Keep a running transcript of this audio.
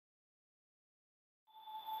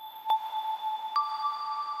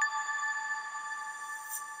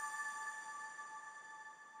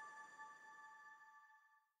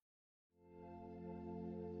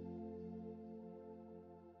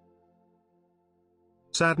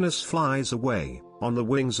Sadness flies away, on the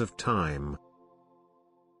wings of time.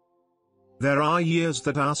 There are years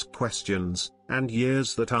that ask questions, and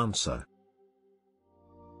years that answer.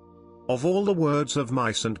 Of all the words of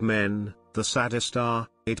mice and men, the saddest are,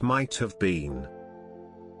 "It might have been."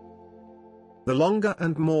 The longer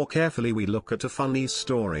and more carefully we look at a funny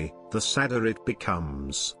story, the sadder it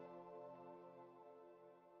becomes.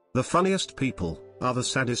 The funniest people are the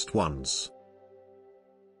saddest ones.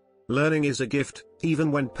 Learning is a gift,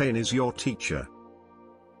 even when pain is your teacher.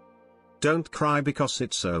 Don't cry because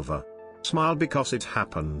it's over. Smile because it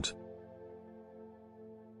happened.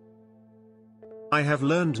 I have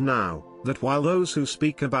learned now, that while those who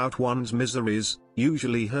speak about one's miseries,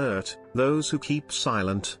 usually hurt, those who keep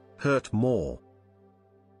silent, hurt more.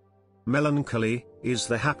 Melancholy is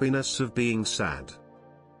the happiness of being sad.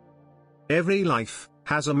 Every life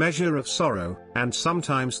has a measure of sorrow, and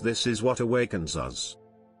sometimes this is what awakens us.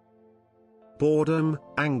 Boredom,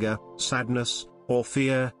 anger, sadness, or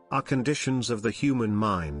fear, are conditions of the human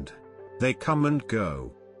mind. They come and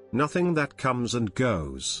go. Nothing that comes and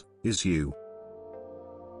goes, is you.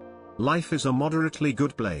 Life is a moderately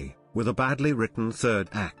good play, with a badly written third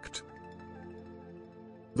act.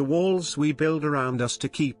 The walls we build around us to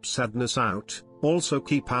keep sadness out, also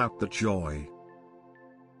keep out the joy.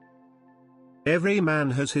 Every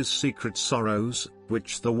man has his secret sorrows,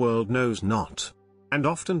 which the world knows not. And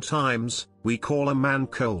oftentimes, we call a man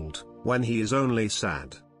cold, when he is only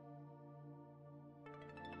sad.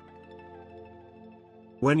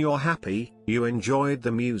 When you're happy, you enjoyed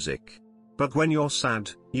the music. But when you're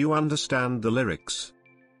sad, you understand the lyrics.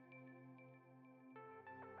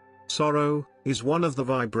 Sorrow is one of the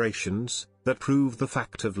vibrations that prove the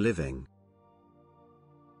fact of living.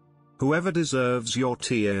 Whoever deserves your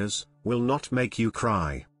tears will not make you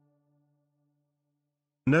cry.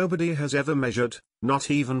 Nobody has ever measured, not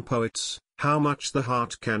even poets, how much the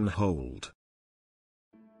heart can hold.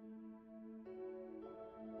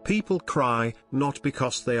 People cry, not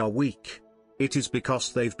because they are weak. It is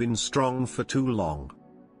because they've been strong for too long.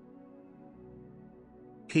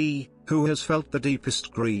 He who has felt the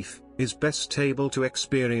deepest grief is best able to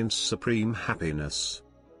experience supreme happiness.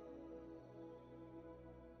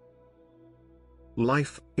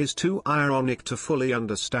 Life is too ironic to fully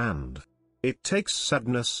understand. It takes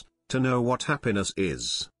sadness to know what happiness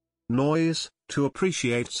is. Noise to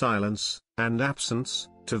appreciate silence, and absence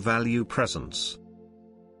to value presence.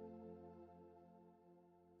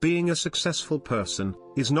 Being a successful person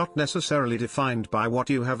is not necessarily defined by what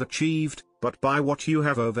you have achieved, but by what you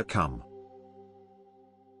have overcome.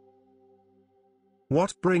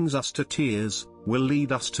 What brings us to tears will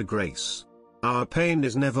lead us to grace. Our pain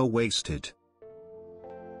is never wasted.